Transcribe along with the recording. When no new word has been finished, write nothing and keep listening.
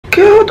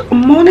Good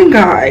morning,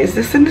 guys.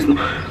 This is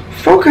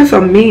focus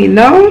on me,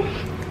 no?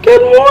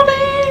 Good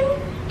morning.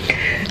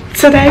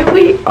 Today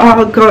we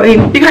are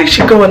going, you guys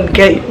should go and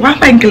get, why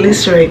am I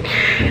glistering?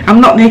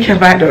 I'm not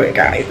naked, by the way,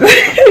 guys.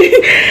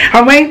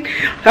 I'm wearing,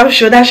 oh,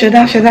 should I?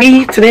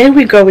 Today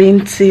we're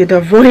going to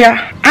the Royal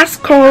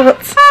Ascot.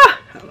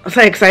 I'm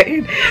so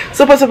excited,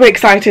 super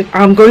excited.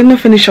 I'm going to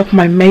finish up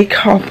my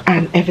makeup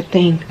and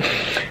everything.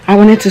 I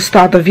wanted to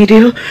start the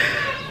video.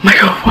 My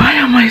God, why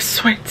am I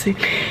sweating?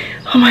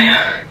 Oh my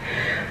God,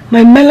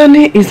 my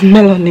melanin is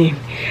melanin.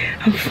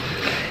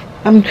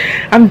 I'm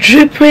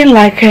dripping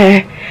like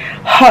a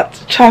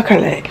hot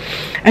chocolate.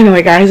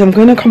 Anyway, guys, I'm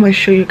gonna come and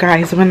show you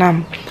guys when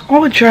I'm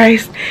all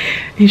dressed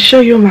and show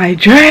you my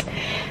dress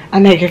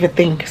and like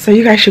everything. So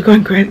you guys should go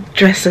and get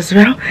dressed as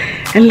well,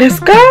 and let's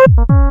go.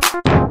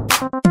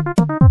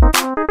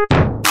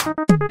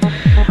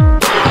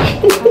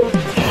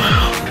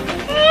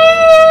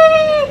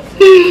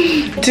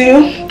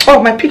 Oh,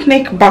 my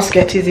picnic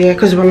basket is here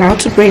because we're allowed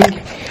to bring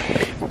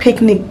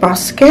picnic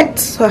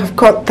baskets, so I've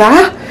got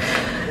that.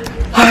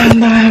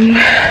 And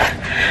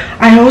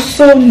I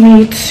also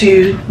need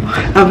to,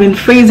 I've been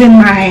freezing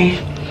my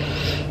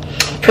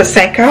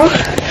prosecco.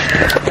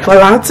 We're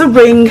allowed to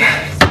bring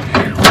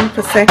one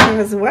prosecco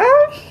as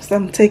well, so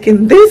I'm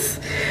taking this.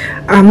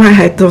 I might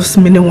have those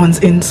mini ones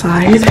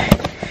inside,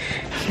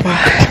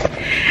 but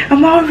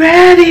I'm all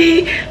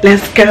ready.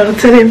 Let's go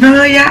to the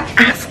Royal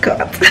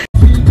Ascot.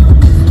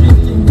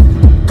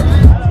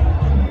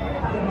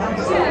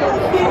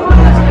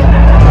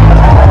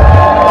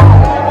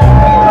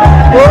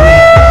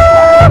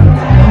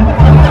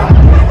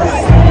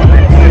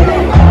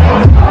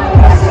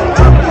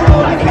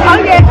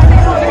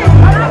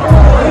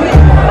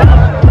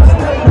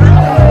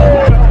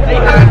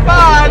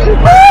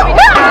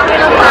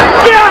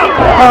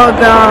 Oh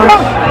gosh.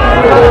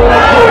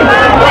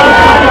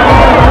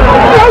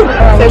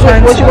 So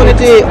what you want to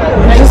do?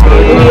 Just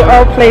we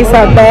all place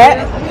our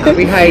bet.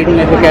 We hide and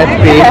never get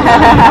paid.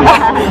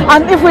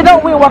 And if we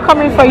don't win, we're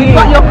coming for you. You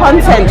got your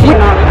content, you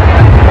know.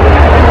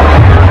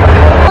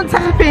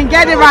 Typing,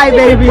 get it right,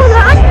 baby.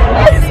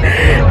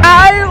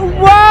 I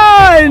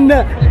won!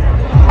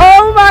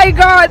 Oh my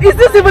God! Is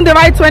this even the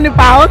right £20?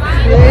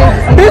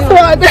 Yes. This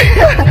one.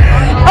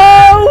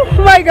 Oh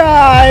my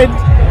God!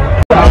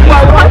 We're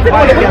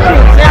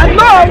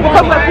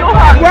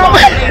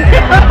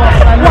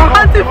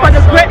hunting for the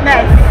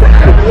greatness.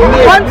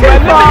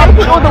 Hunting for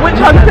all the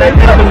witch hunters.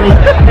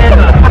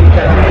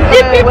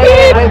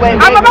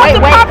 I'm about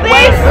to pop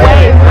this.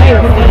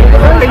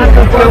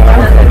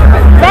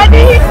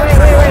 Ready?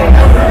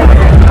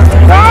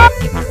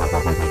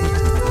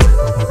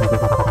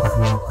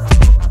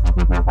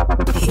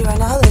 You are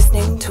now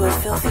listening to a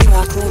Filthy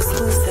Rotten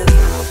exclusive.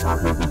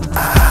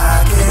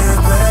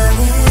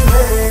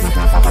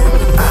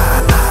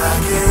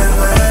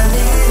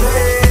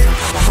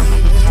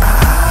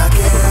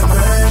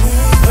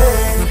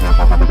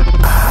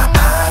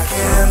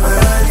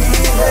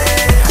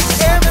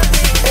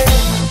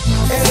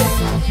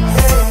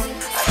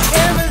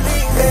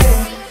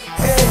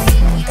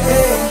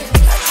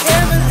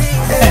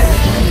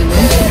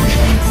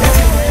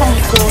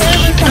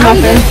 I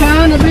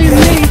can't believe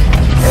it.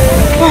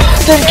 Oh,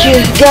 thank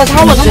you. Guys,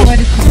 how much is it?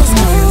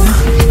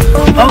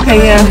 Okay,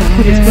 yeah,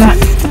 it's black.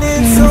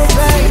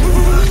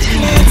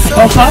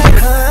 Okay.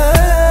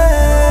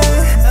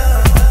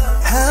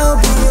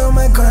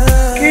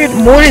 Good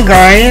morning,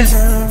 guys.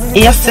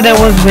 Yesterday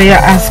was Royal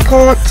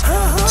Ascot.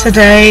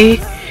 Today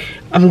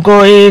I'm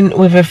going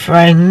with a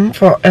friend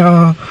for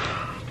a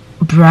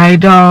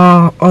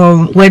bridal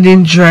or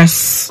wedding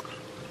dress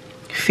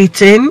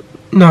fitting.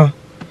 No,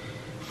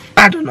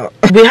 I don't know.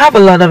 We have a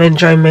lot of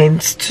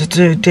enjoyments to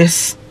do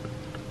this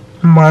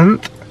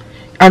month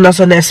and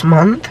also next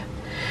month,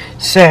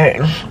 so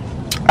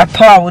I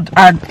thought I would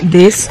add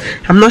this.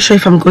 I'm not sure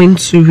if I'm going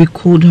to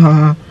record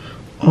her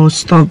or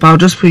stuff, but I'll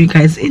just put you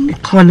guys in the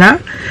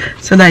corner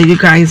so that you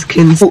guys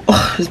can.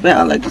 Oh, it's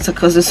better like this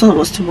because the sun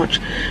was too much.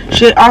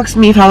 She asked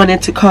me if I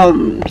wanted to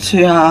come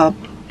to her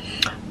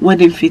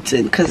wedding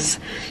fitting because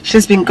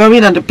she's been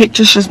going and the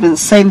pictures she's been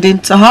sending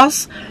to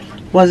us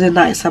wasn't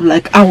nice. I'm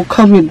like, I will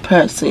come in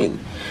person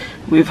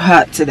with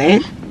her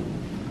today.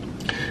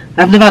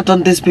 I've never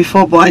done this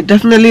before, but I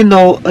definitely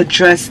know a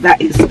dress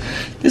that is,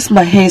 this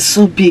my hair is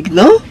so big,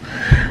 no?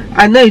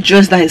 I know a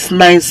dress that is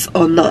nice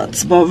or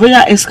not, but Royal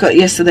Ascot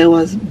yesterday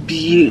was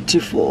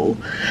beautiful.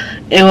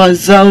 It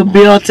was so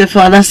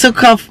beautiful, and I still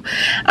can't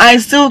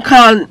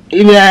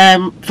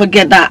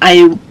forget that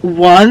I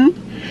won.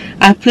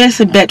 I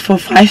placed a bet for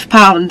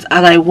 £5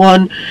 and I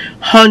won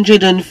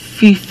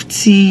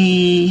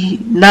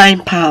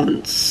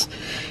 £159.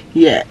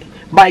 Yeah,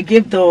 but I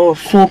gave the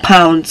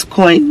 £4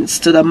 coins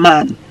to the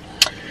man.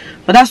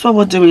 But that's what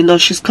we're doing now.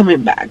 She's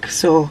coming back,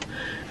 so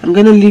I'm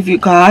gonna leave you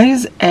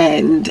guys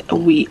and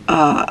we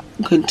are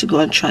going to go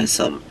and try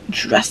some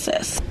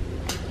dresses.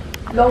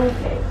 Long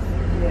face.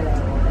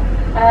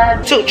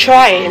 Yeah. To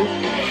trying.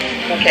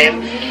 Okay.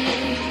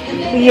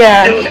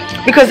 Yeah,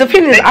 because the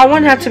thing is, I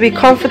want her to be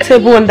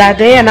comfortable on that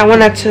day, and I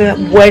want her to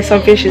wear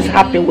something she's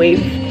happy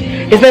with.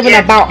 It's not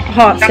even about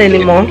hearts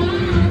anymore.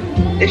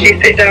 Did she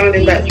sit down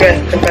in that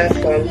dress, the first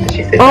one? Did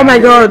she sit Oh down? my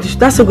god,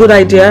 that's a good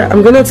idea.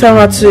 I'm gonna tell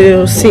her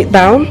to sit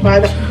down.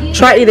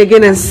 Try it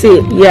again and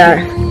sit.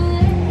 Yeah.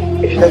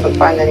 If she doesn't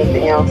find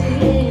anything else.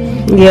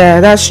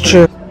 Yeah, that's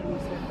true.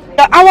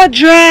 Our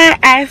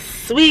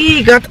dress.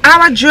 We got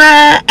our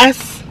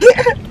dress.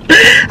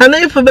 I know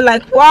you'll be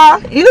like, wow,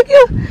 you look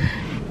cute.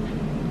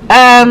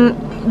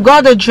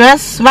 Got the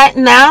dress right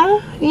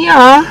now.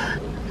 Yeah.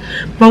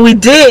 But we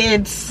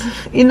did.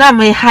 You know,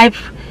 I'm a hype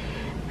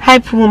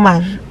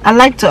woman. I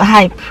like to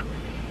hype.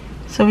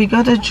 So we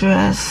got a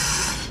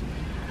dress.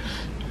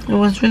 It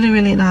was really,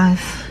 really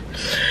nice.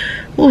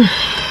 Ooh.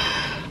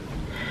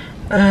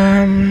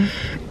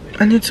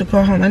 I need to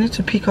go home. I need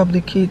to pick up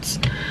the kids.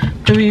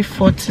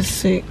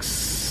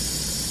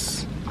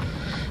 3:46.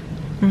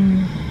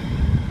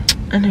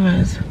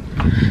 Anyways,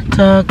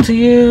 talk to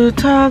you.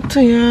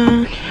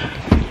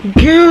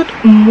 Good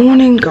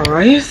morning,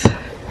 guys.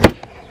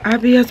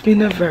 Abby has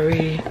been a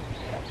very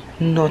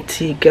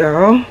naughty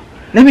girl.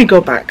 Let me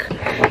go back,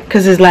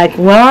 because it's like,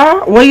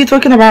 what are you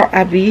talking about,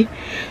 Abby?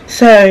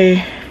 So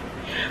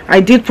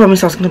I did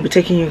promise I was going to be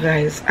taking you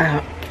guys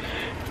out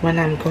when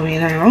I'm going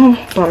out,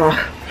 but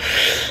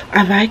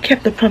have I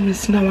kept the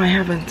promise? No, I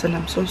haven't, and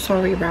I'm so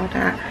sorry about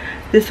that.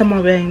 This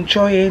summer we're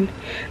enjoying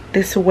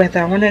this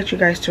weather. I wanted you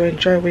guys to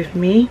enjoy with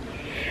me.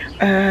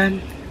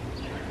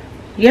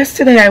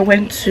 Yesterday I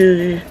went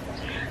to,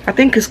 I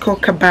think it's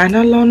called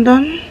Cabana,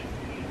 London.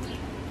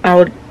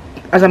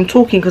 As I'm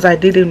talking, because I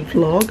didn't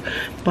vlog,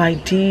 but I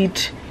did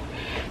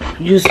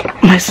use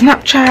my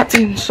Snapchat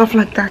and stuff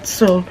like that,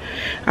 so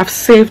I've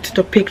saved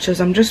the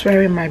pictures. I'm just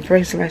wearing my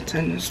bracelet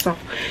and stuff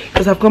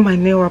because I've got my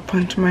nail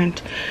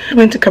appointment. I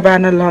went to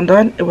Cabana,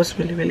 London. It was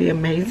really, really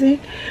amazing.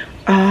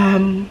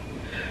 I'm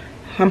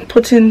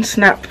putting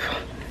Snap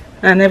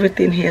and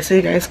everything here so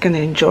you guys can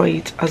enjoy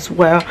it as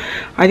well.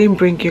 I didn't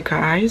bring you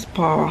guys,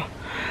 but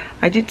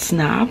I did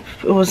Snap.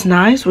 It was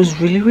nice. It was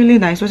really, really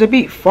nice. It was a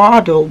bit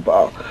far though,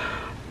 but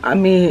I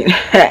mean,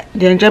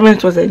 the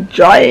enjoyment was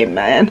enjoying,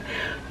 man.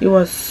 It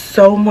was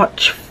so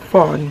much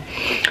fun.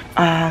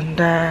 And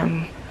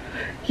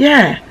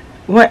yeah,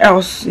 what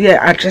else? Yeah,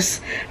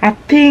 I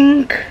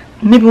think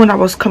maybe when I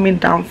was coming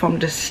down from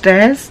the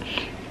stairs,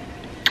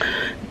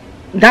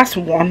 that's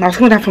one. I was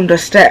coming down from the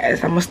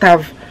stairs. I must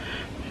have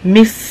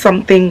missed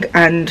something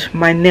and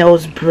my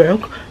nails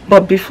broke.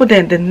 But before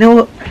then,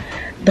 the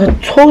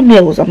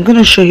toenails, I'm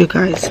gonna show you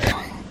guys.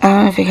 I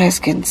don't know if you guys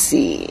can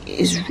see,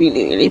 it's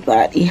really, really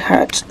bad. It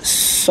hurts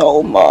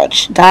so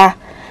much. That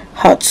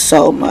hurts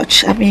so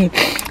much. I mean,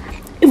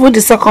 even the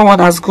second one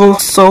has grown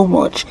so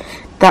much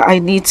that I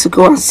need to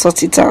go and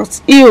sort it out.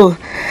 Ew.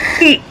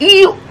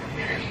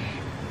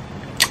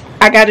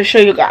 I gotta show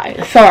you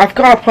guys. So I've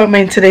got an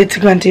appointment today to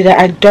go and do that.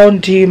 I don't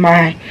do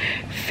my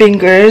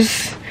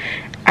fingers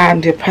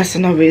and the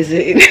personal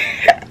reason.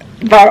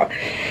 But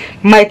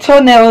my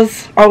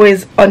toenails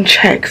always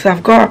unchecked, so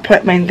I've got an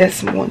appointment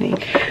this morning.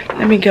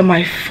 Let me get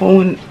my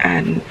phone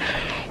and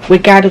we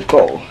gotta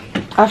go.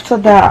 After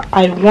that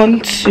I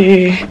want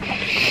to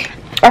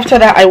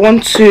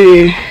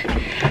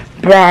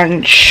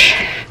branch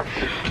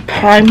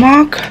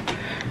Primark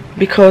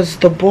because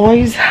the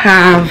boys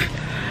have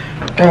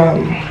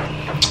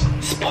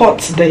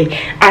sports day.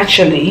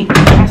 Actually,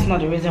 that's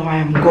not the reason why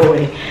I'm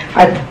going.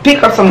 I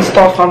picked up some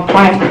stuff from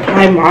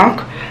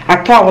Primark. I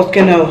thought I was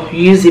gonna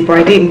use it, but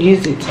I didn't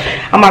use it.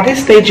 I'm at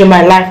this stage in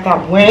my life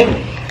that when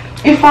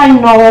if I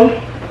know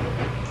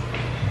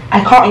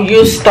I can't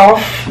use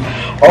stuff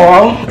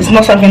or it's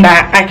not something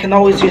that I can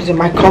always use in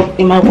my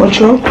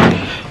wardrobe,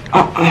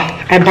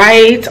 I buy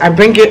it, I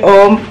bring it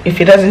home. If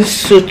it doesn't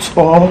suit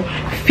or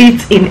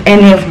fit in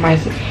any of my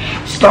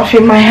stuff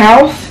in my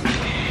house,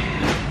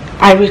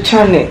 I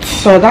return it.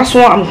 So that's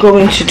what I'm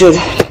going to do.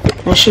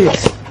 I'll show you.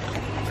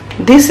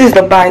 This is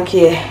the bag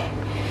here.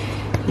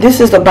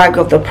 This is the bag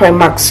of the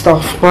Primark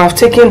stuff, but I've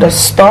taken the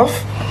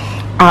stuff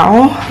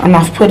out and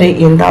I've put it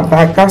in that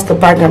bag. That's the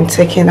bag I'm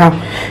taking out.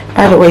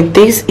 By the way,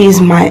 this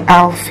is my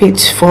outfit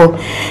for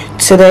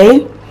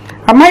today.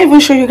 I might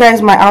even show you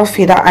guys my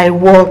outfit that I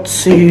wore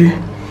to,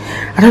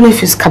 I don't know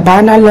if it's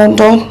Cabana,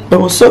 London, but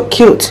it was so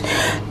cute.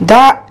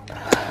 That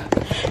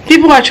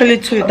people actually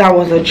thought that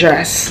was a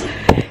dress.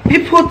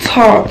 People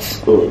thought,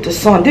 oh, the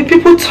sun.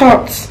 People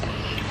thought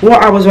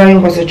what I was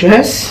wearing was a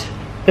dress.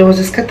 It was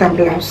a skirt and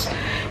blouse.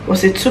 It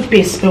was a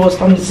two-piece. It was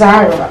from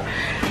Zara,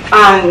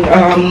 and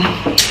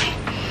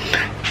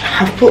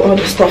I've put all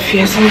the stuff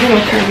here, so I'm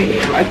gonna carry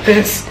it like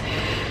this.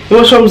 It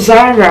was from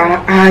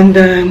Zara, and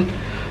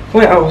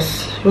what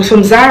else? It was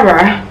from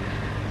Zara,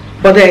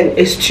 but then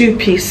it's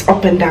two-piece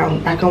up and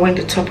down. I can wear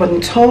the top on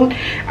its own.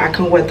 I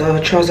can wear the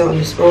trouser on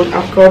its own.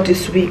 I've got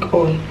this wig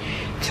on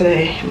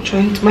today. I'm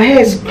trying to, my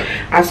hair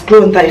has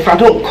grown that if I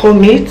don't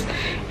comb it,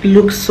 it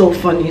looks so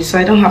funny. So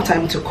I don't have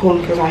time to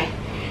comb because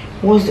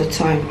what's the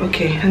time?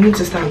 Okay, I need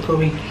to start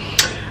going.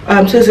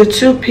 So it's a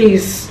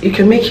two-piece. You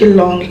can make it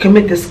long, you can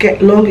make the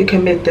skirt long, you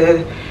can make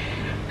the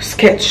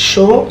skirt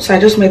short. So I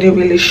just made it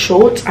really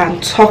short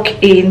and tuck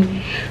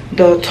in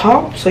the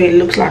top, so it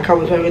looks like I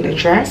was wearing a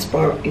dress,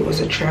 but it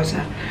was a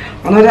trouser.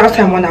 Another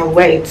time when I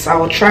wear it, I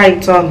will try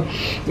it on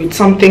with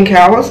something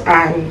else,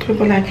 and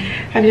people are like,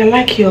 "How do you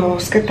like your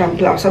skirt and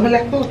blouse?" I'm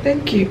like, "Oh,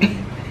 thank you."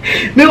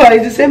 Meanwhile,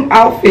 it's the same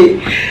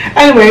outfit.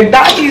 Anyway,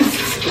 that is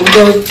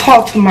the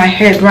thought in my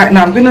head right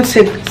now. I'm gonna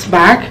take this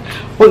back.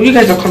 Well, you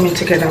guys are coming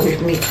together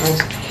with me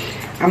because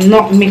I'm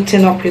not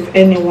meeting up with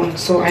anyone,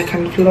 so I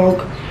can vlog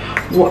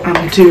what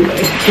I'm doing.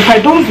 If I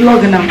don't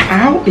vlog and I'm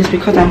out, it's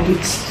because I'm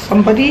with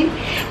somebody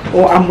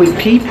or I'm with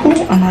people,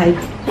 and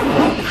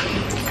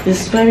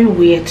it's very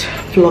weird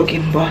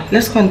vlogging. But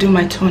let's go and do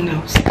my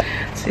toenails.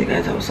 See you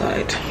guys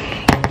outside.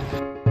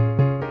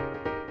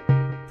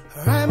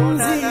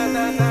 Ramsey.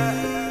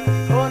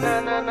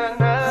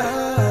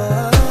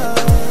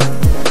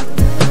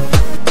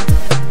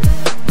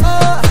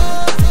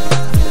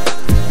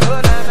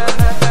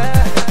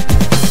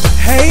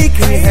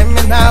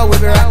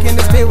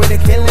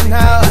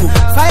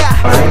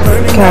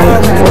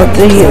 What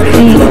do you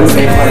think?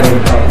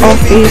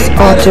 Office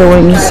are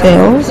doing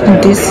sales,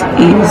 and this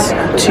is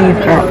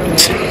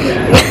 £2.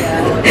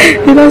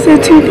 Did I say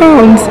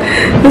 £2?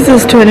 This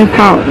is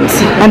 £20,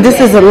 and this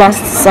is the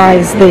last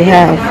size they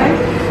have.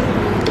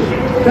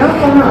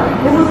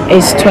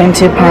 It's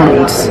 £20.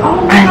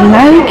 I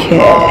like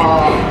it.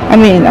 I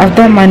mean, I've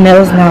done my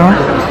nails now.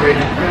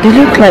 They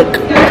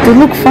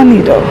look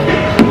funny though.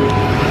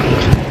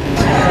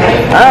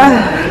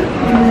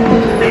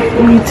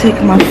 Let me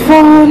take my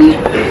phone.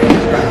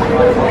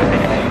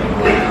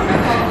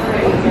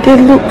 They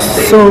look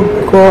so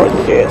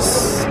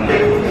gorgeous. I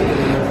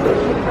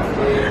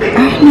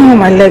don't know how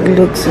my leg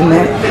looks in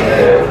it.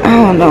 I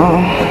don't know.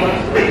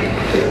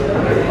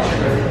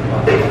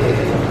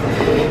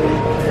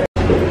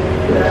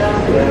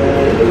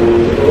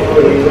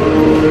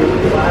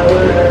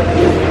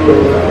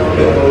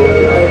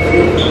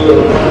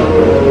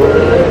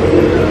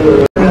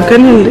 I'm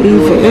gonna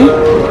leave it.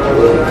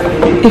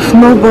 If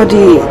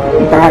nobody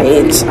buy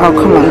it, I'll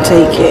come and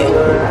take it.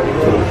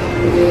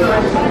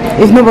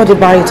 If nobody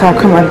buy it, I'll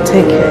come and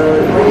take it.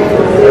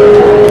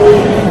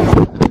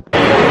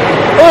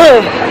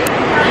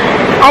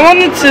 I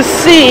wanted to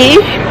see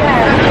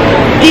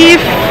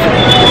if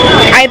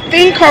I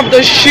think of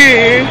the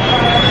shoe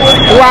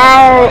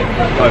while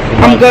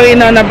I'm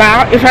going on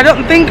about. If I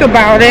don't think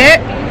about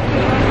it,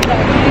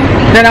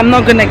 then I'm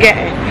not gonna get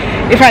it.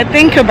 If I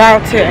think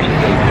about it,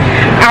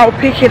 I'll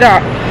pick it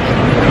up.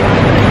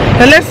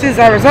 But let's see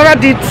Zara. Zara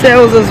did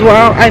sales as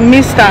well. I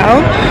missed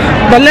out.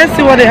 But let's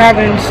see what they have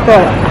in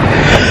store.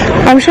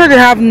 I'm sure they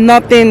have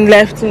nothing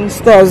left in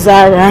store,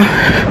 Zara.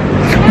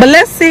 But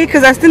let's see,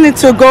 because I still need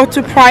to go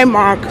to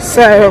Primark.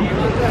 So,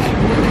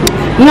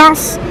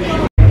 yes.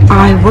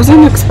 I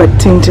wasn't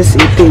expecting to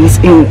see things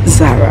in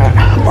Zara.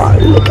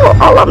 But look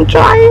at all I'm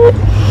trying.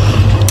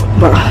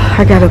 But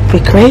I gotta be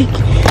quick.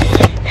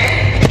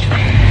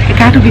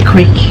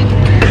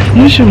 I'm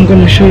not sure I'm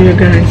gonna show you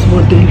guys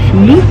what they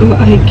look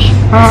like.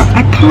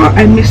 I thought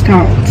I missed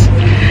out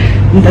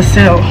in the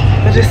sale,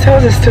 but the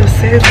sales is still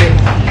saving.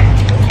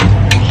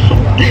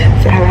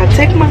 So I'll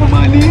take my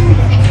money.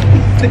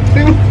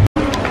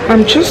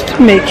 I'm just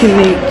making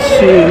it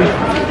to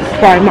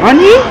buy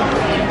money.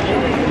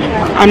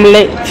 I'm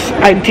late.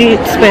 I did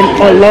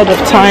spend a lot of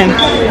time.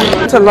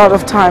 It's a lot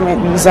of time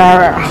in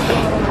Zara.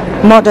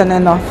 More than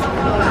enough.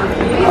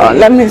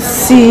 Let me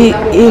see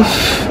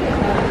if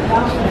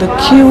the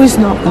queue is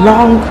not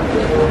long.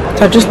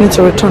 So I just need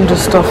to return the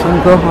stuff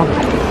and go home.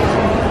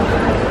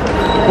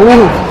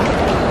 Ooh,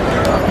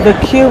 the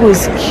queue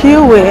is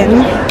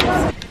queuing.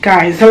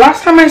 Guys, the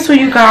last time I saw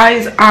you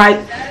guys, I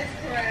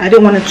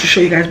didn't want to show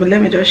you guys, but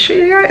let me just show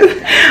you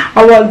guys.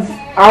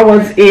 I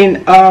was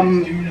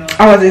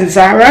in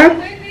Zara.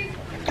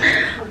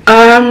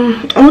 I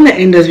want to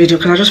end this video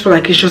because I just feel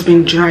like it's just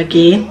been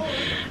dragging.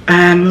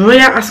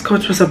 Royal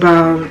Ascot was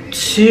about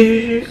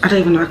 2, I don't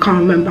even know, I can't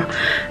remember,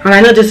 and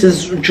I know this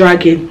is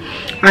dragging.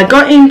 I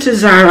got into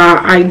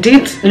Zara. I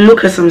did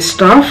look at some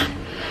stuff,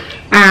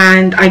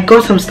 and I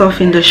got some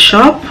stuff in the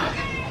shop.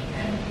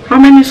 How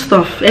many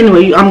stuff?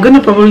 Anyway, I'm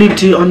gonna probably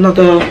do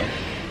another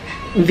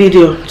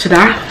video to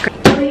that.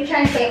 What are you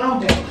trying to say?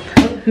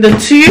 The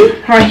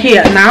two are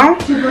here now,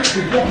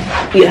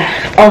 yeah,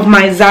 of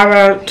my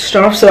Zara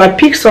stuff. So I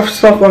picked some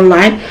stuff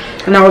online,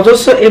 and I was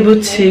also able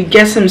to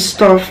get some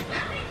stuff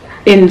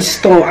in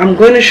store. I'm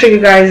going to show you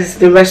guys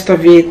the rest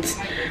of it,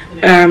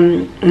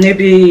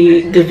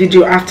 maybe the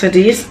video after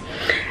this.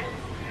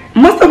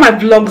 Most of my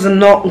vlogs are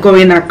not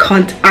going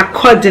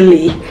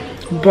accordingly,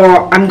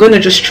 but I'm going to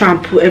just try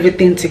and put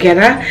everything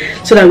together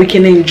so that we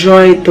can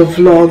enjoy the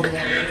vlog.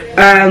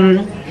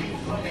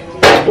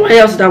 What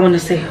else did I want to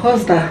say?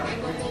 What's that?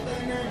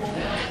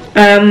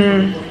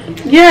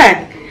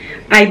 Yeah,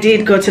 I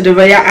did go to the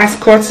Royal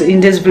Ascot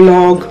in this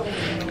vlog.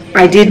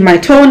 I did my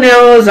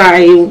toenails.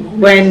 I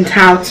went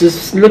out to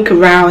look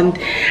around,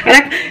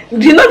 and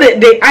you know,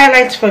 the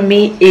highlight for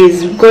me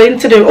is going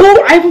to the,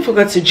 oh, I even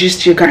forgot to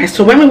gist you guys.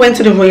 So when we went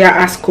to the Royal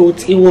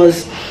Ascot, it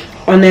was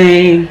on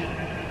a,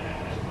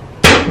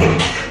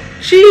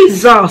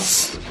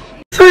 Jesus,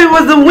 So it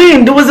was the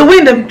wind. It was the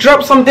wind that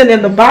dropped something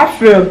in the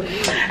bathroom.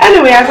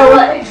 Anyway, I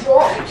thought,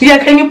 yeah,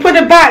 can you put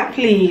it back,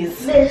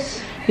 please? This.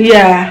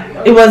 Yeah,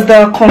 it was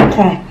the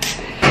concon.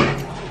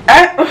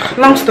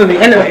 Long story.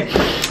 Anyway,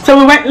 so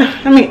we went.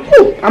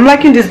 I'm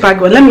liking this bag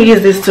one. Let me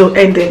use this to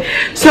end it.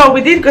 So we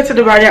did go to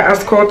the Royal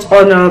Ascot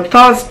on a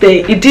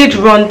Thursday. It did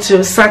run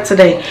to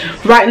Saturday.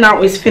 Right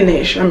now it's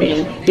finished. I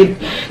mean,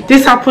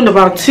 this happened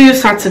about 2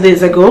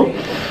 Saturdays ago.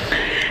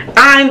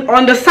 And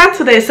on the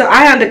Saturday, so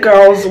I and the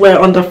girls were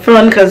on the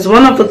phone because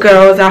one of the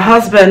girls, her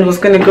husband was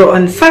going to go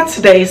on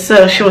Saturday.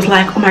 So she was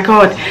like, oh my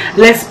god,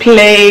 let's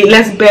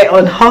bet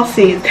on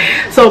horses.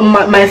 So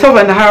myself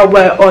and her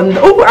were on,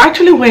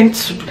 actually went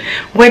to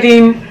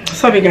wedding.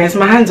 Sorry guys,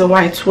 my hands are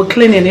white. We're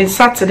cleaning. It's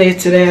Saturday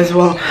today as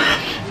well.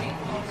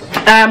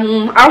 I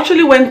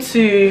actually went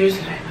to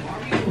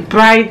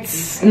I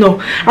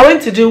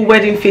went to do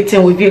wedding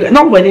fitting with you.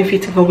 Not wedding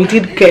fitting, but we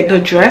did get the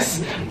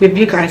dress with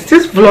you guys.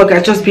 This vlog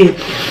has just been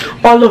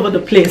all over the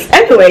place.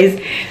 Anyways,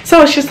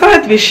 so she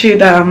thought we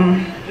should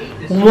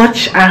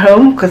watch at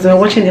home because we're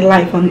watching it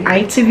live on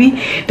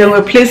ITV. Then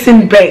we're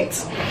placing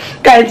bets.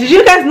 Guys, did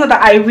you guys know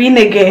that I win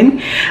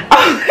again?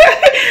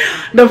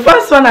 The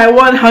first one I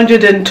won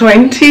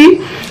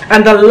 120,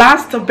 and the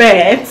last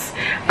bet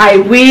I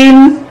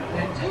win.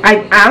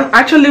 I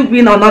actually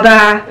win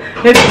another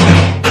maybe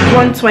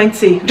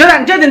 120.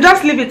 Jordan, Jayden,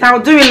 just leave it.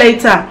 I'll do it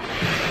later.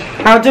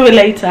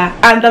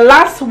 And the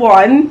last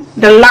one,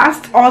 the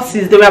last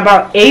horses, they were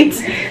about 8.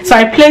 So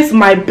I placed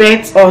my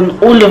bets on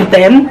all of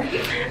them,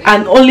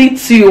 and only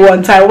 2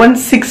 won. So I won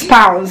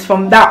 £6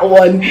 from that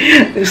one.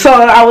 So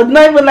I would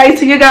not even lie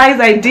to you guys.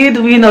 I did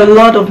win a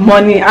lot of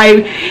money.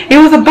 It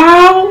was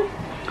about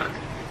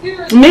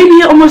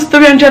maybe almost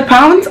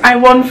 £300 I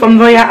won from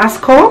Royal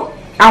Ascot.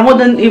 I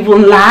wouldn't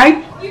even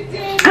lie.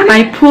 And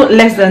I put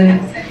less than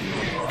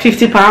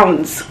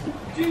 £50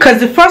 because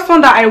the first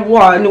one that I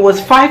won was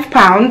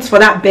 £5 for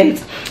that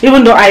bet,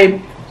 even though I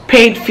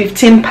paid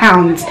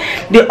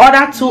 £15. The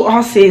other 2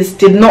 horses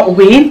did not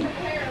win.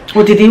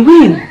 Or did they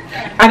win?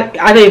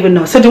 I don't even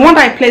know. So the one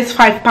that I placed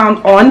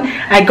 £5 on,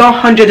 I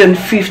got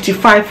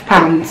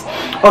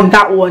 £155 on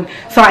that one.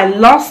 So I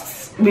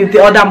lost with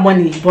the other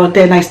money, but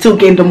then I still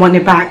gained the money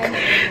back.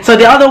 So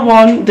the other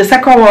one, the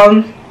second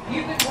one,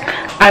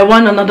 I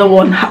won another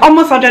one,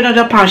 almost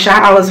 £100.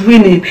 I was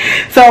winning,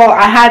 so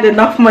I had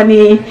enough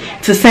money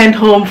to send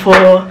home for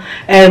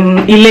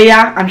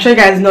Ilea. I'm sure you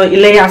guys know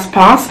Ilea's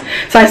pass.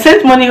 So I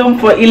sent money home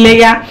for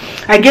Ilea.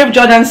 I gave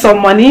Jordan some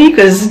money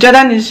because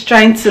Jordan is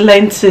trying to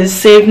learn to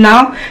save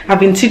now. I've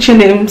been teaching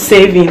him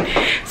saving,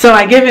 so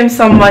I gave him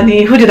some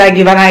money. Who did I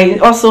give? And I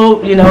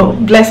also, you know,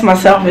 blessed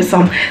myself with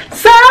some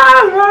Sarah.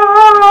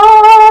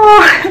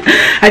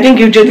 I didn't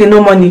give Jayden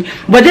no money,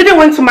 but Jayden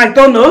went to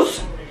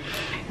McDonald's.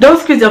 Don't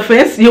squeeze your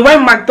face. You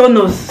went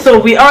McDonald's. So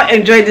we all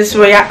enjoyed this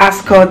Royal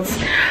Ascot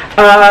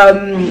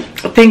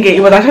thingy.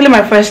 It was actually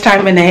my first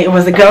time in it. It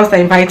was the girls that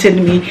invited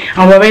me,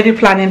 and we're already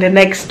planning the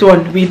next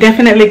one. We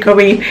definitely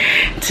going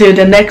to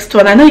the next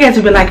one. I know you guys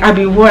will be like,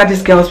 Abby, who are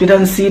these girls? We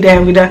don't see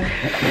them.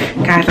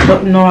 Guys, I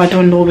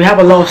don't know. We have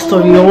a lot of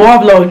story. We will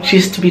have a lot of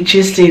gist to be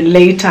gisting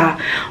later.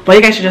 But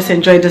you guys should just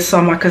enjoy the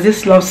summer, because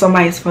this love summer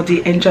is for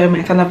the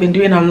enjoyment, and I've been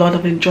doing a lot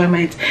of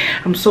enjoyment.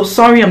 I'm so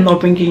sorry I'm not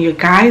bringing you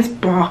guys,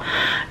 but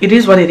it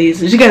is what it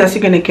is. You guys are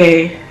still gonna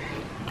get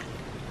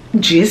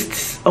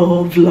gists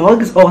or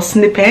vlogs or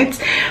snippets,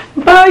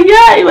 but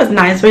yeah, it was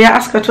nice. Royal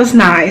Ascot was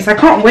nice. I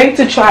can't wait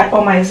to try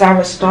all my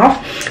Zara stuff.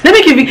 Let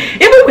me give you,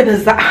 even with the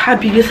Zara,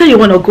 you say you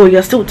want to go,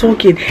 you're still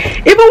talking.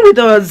 Even with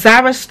the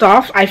Zara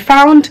stuff, I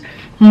found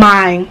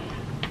my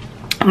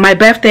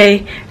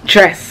birthday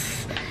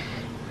dress.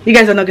 You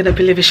guys are not gonna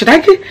believe it. Should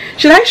I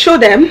show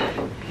them?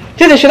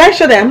 Should I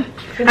show them?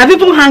 I've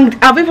even hung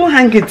it.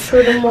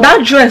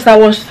 That dress that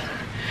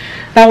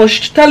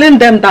was telling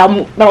them that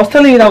I was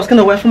telling you that I was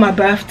gonna wear for my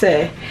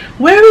birthday.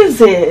 Where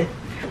is it?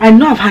 I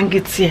know I've hung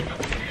it here.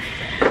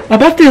 My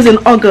birthday is in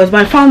August,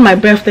 but I found my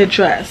birthday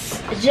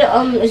dress. Is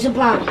it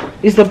black?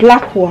 It's the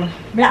black one.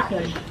 Black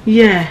one?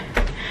 Yeah.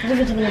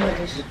 It's a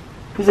dress.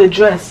 It's a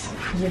dress.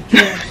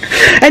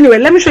 Anyway,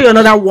 let me show you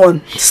another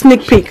one.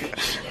 Sneak peek.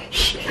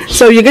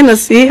 So you're gonna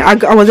see, I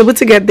was able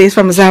to get this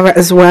from Zara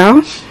as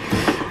well.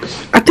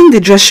 I think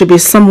the dress should be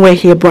somewhere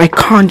here, but I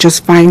can't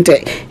just find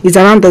it. It's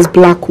around this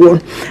black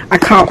one. I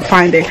can't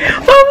find it.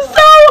 I'm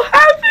so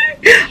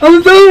happy.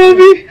 I'm so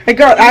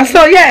happy.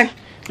 So yeah,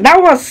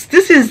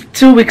 this is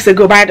 2 weeks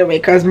ago, by the way,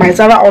 because my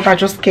Zara order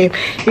just came.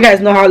 You guys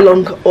know how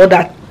long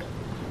order.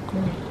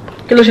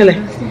 You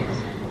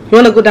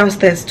want to go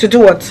downstairs to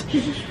do what?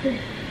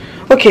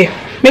 Okay,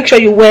 make sure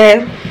you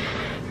wear.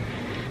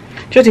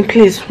 Jordan,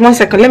 please, 1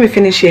 second. Let me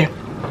finish here.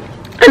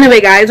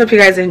 Anyway guys, hope you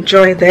guys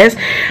enjoyed this.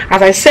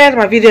 As I said,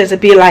 my video is a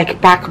bit like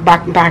back,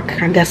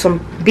 and there's some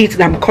beats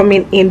that I'm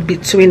coming in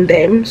between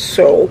them.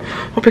 So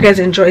hope you guys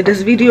enjoyed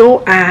this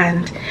video,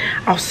 and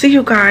I'll see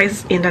you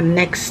guys in the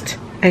next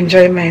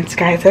enjoyment.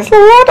 Guys, there's a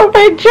lot of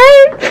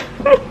enjoyment.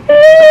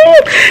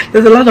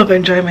 There's a lot of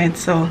enjoyment,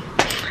 so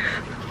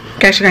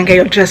guys, you can get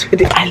your dress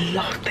with it. I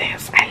love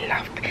this.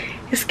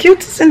 It's cute,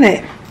 isn't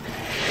it?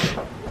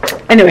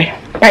 Anyway,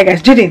 bye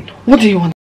guys. Jayden, what do you want?